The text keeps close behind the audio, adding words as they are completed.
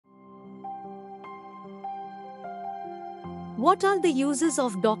What are the uses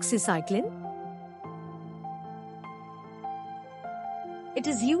of doxycycline? It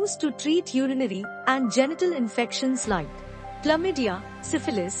is used to treat urinary and genital infections like chlamydia,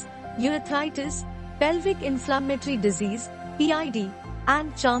 syphilis, urethritis, pelvic inflammatory disease, PID,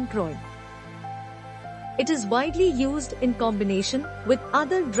 and chancroid. It is widely used in combination with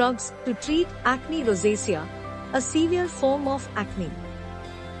other drugs to treat acne rosacea, a severe form of acne.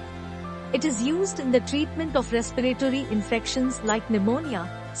 It is used in the treatment of respiratory infections like pneumonia,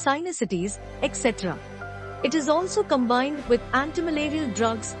 sinusitis, etc. It is also combined with antimalarial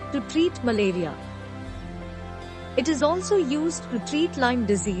drugs to treat malaria. It is also used to treat Lyme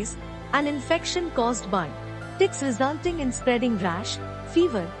disease, an infection caused by ticks resulting in spreading rash,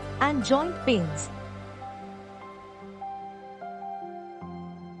 fever, and joint pains.